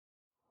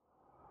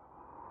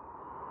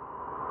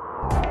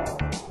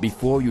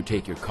before you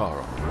take your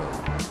car on the road.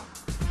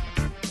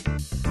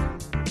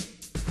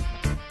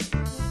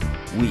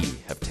 We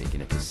have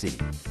taken it to sea.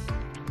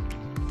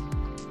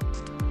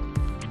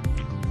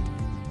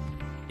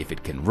 If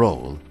it can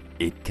roll,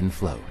 it can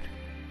float.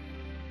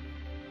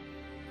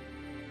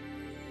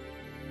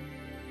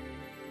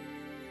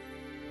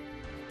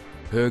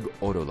 Höegh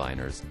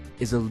Autoliners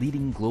is a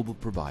leading global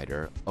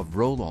provider of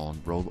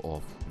roll-on,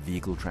 roll-off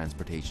vehicle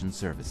transportation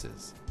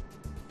services.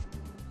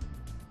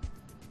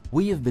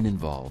 We have been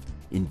involved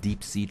in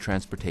deep-sea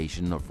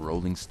transportation of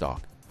rolling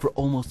stock for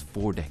almost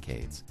 4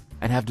 decades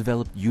and have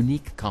developed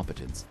unique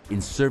competence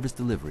in service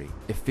delivery,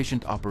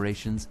 efficient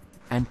operations,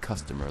 and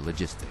customer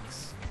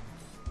logistics.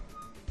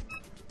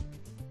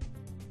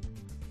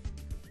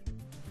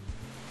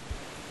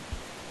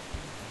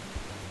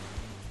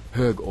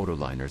 Höegh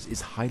Autoliners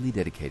is highly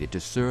dedicated to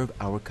serve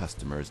our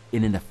customers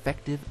in an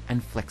effective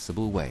and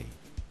flexible way.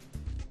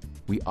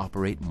 We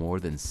operate more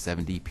than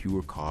 70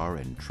 pure car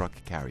and truck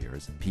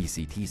carriers,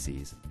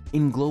 PCTCs,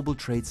 in global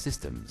trade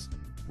systems,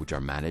 which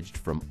are managed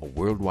from a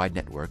worldwide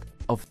network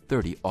of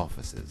 30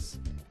 offices.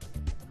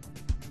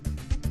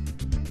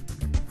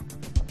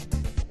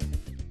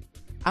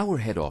 Our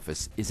head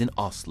office is in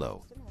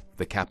Oslo,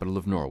 the capital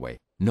of Norway,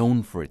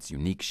 known for its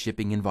unique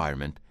shipping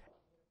environment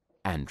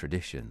and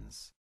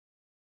traditions.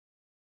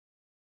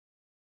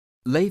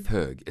 Leif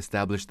Höegh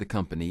established the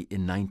company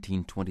in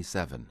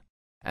 1927,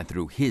 and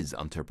through his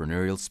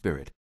entrepreneurial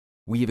spirit,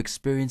 we have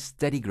experienced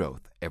steady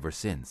growth ever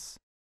since.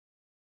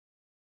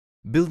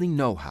 Building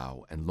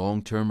know-how and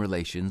long-term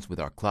relations with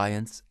our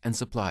clients and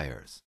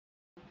suppliers.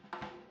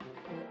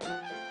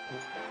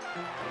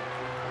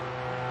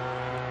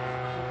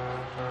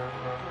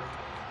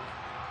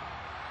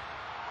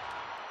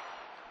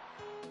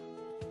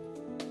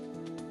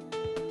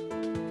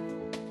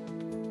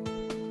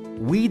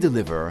 We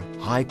deliver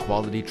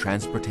high-quality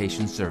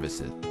transportation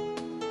services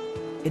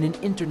in an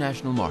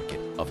international market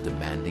of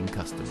demanding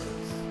customers.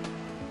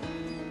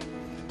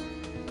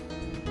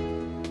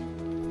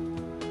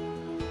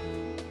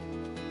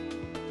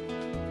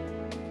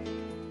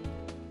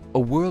 A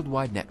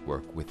worldwide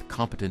network with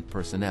competent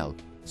personnel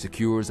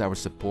secures our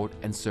support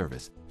and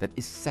service that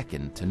is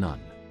second to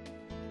none.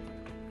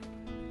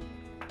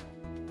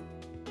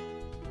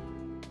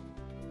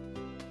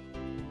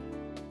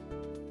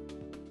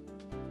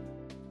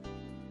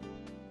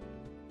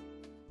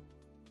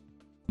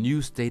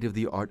 New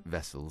state-of-the-art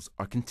vessels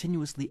are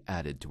continuously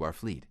added to our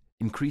fleet,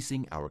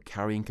 increasing our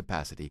carrying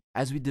capacity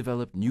as we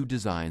develop new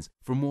designs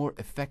for more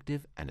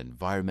effective and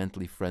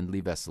environmentally friendly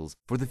vessels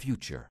for the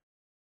future,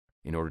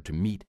 in order to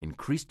meet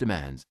increased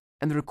demands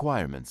and the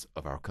requirements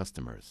of our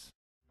customers.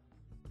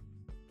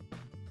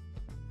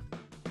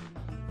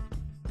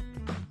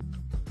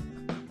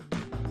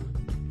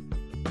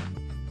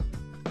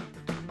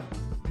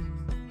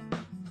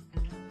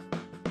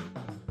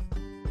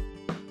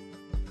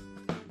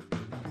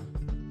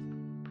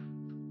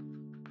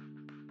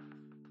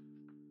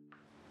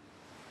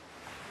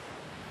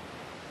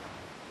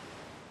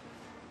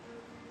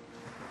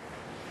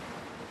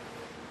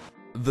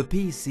 The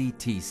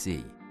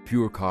PCTC,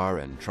 pure car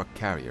and truck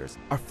carriers,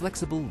 are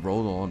flexible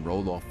roll-on,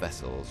 roll-off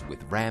vessels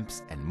with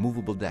ramps and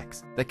movable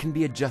decks that can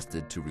be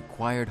adjusted to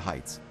required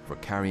heights for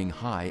carrying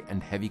high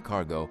and heavy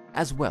cargo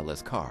as well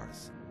as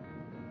cars.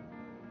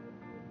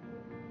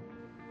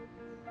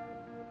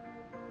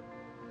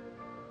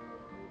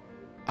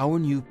 Our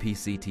new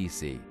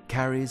PCTC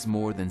carries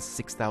more than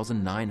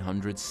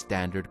 6,900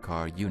 standard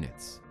car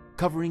units,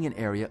 covering an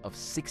area of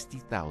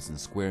 60,000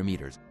 square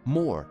meters,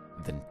 more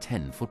than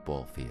 10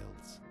 football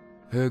fields.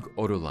 Höegh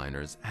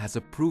Autoliners has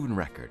a proven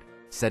record,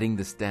 setting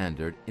the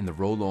standard in the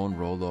roll-on,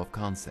 roll-off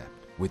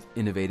concept with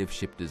innovative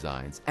ship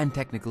designs and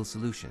technical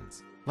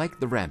solutions, like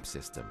the ramp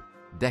system,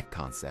 deck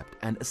concept,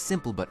 and a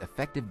simple but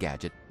effective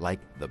gadget like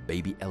the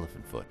baby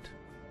elephant foot.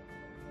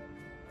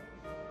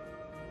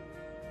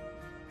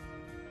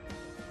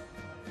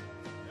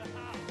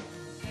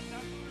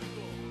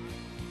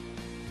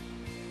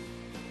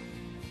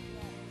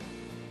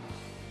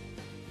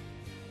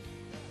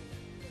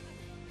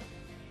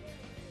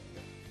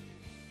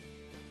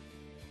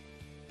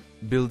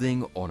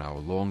 Building on our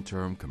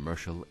long-term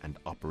commercial and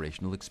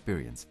operational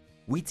experience,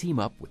 we team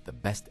up with the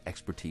best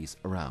expertise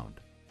around.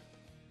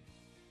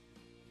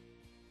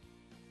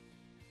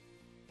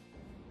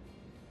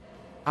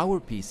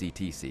 Our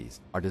PCTCs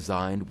are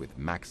designed with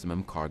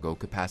maximum cargo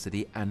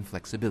capacity and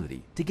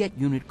flexibility to get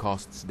unit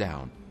costs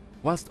down,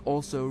 whilst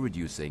also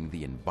reducing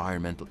the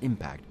environmental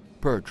impact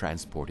per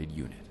transported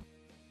unit.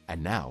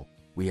 And now,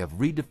 we have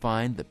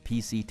redefined the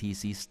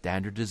PCTC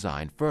standard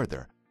design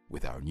further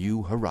with our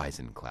new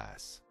Horizon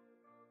class.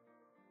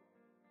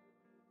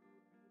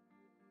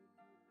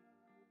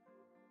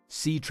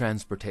 Sea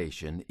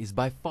transportation is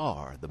by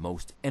far the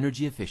most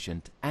energy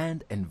efficient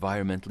and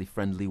environmentally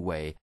friendly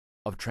way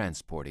of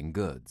transporting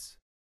goods.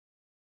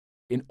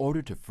 In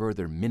order to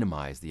further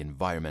minimize the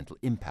environmental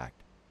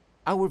impact,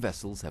 our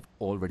vessels have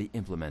already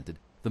implemented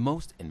the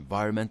most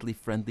environmentally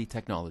friendly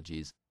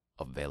technologies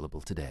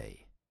available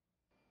today.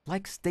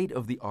 Like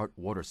state-of-the-art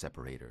water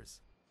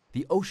separators,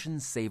 the Ocean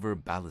Saver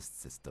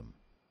ballast system,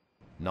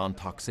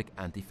 non-toxic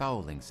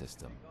anti-fouling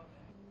system,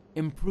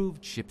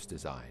 improved ship's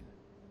design,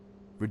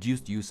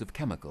 reduced use of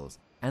chemicals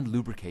and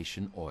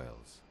lubrication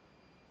oils.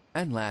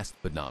 And last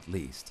but not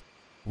least,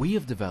 we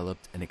have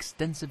developed an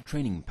extensive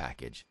training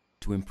package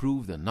to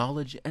improve the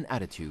knowledge and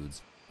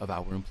attitudes of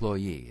our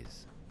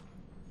employees.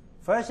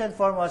 First and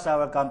foremost,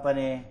 our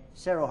company,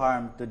 zero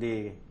harm to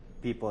the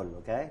people,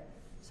 okay?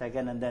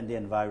 Second, and then the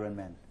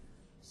environment.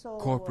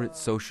 Corporate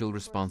social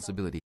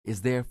responsibility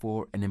is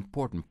therefore an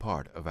important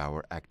part of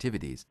our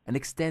activities and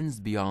extends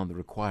beyond the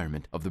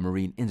requirement of the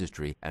marine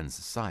industry and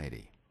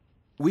society.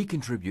 We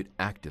contribute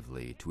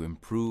actively to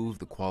improve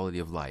the quality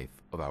of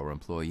life of our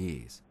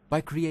employees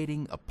by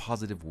creating a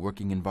positive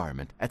working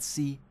environment at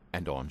sea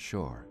and on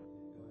shore.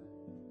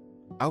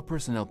 Our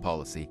personnel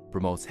policy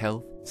promotes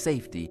health,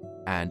 safety,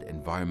 and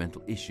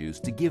environmental issues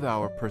to give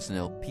our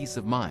personnel peace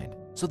of mind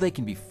so they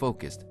can be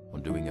focused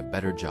on doing a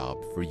better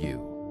job for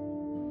you.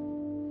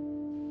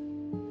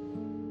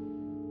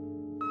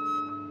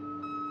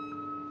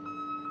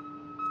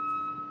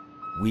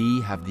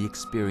 We have the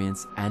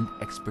experience and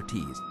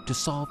expertise to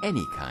solve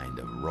any kind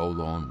of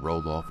roll-on,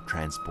 roll-off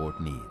transport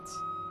needs.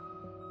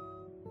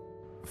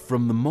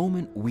 From the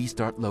moment we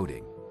start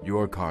loading,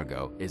 your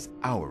cargo is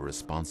our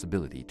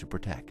responsibility to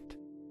protect.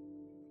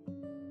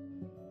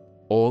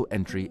 All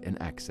entry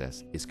and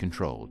access is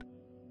controlled,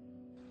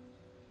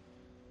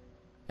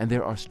 and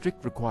there are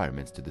strict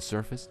requirements to the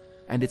surface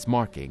and its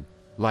marking,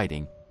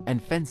 lighting,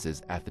 and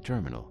fences at the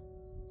terminal.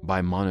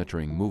 By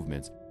monitoring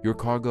movements, your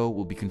cargo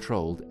will be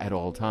controlled at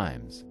all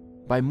times.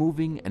 By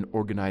moving and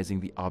organizing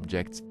the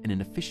objects in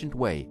an efficient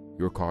way,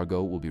 your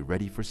cargo will be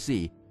ready for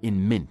sea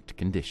in mint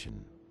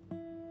condition.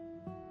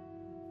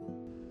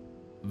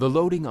 The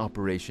loading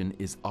operation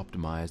is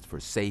optimized for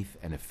safe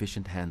and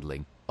efficient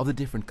handling of the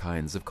different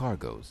kinds of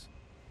cargoes.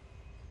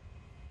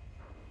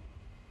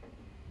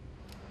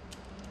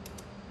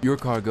 Your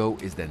cargo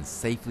is then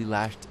safely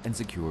lashed and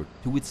secured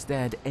to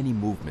withstand any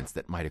movements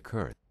that might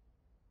occur.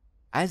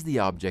 As the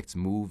objects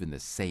move in the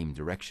same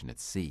direction at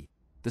sea,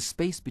 the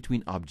space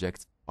between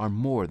objects are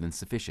more than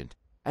sufficient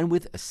and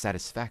with a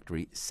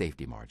satisfactory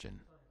safety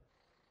margin.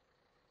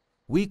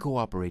 We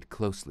cooperate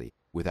closely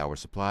with our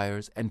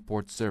suppliers and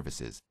port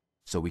services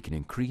so we can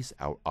increase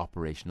our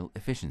operational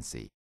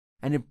efficiency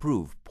and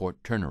improve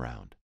port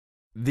turnaround.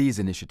 These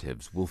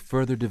initiatives will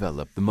further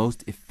develop the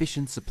most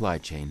efficient supply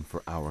chain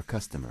for our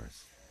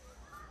customers.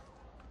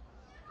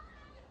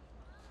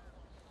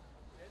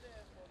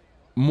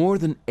 More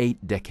than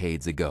 8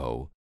 decades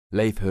ago,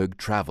 Leif Høeg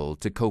traveled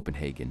to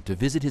Copenhagen to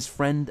visit his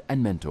friend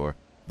and mentor,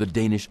 the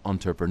Danish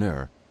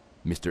entrepreneur,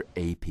 Mr.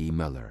 A.P.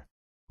 Møller,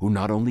 who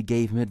not only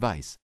gave him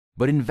advice,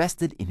 but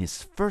invested in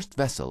his first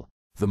vessel,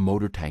 the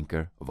motor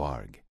tanker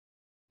Varg.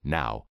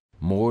 Now,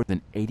 more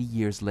than 80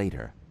 years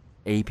later,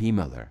 A.P.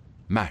 Møller,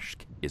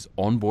 Maersk, is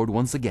on board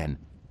once again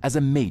as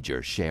a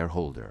major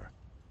shareholder.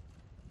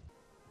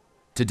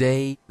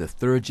 Today, the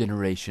third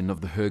generation of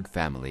the Høeg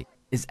family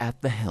is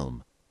at the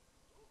helm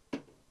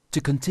to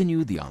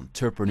continue the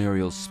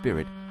entrepreneurial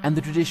spirit and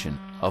the tradition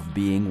of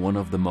being one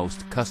of the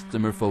most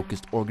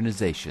customer-focused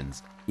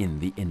organizations in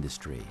the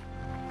industry.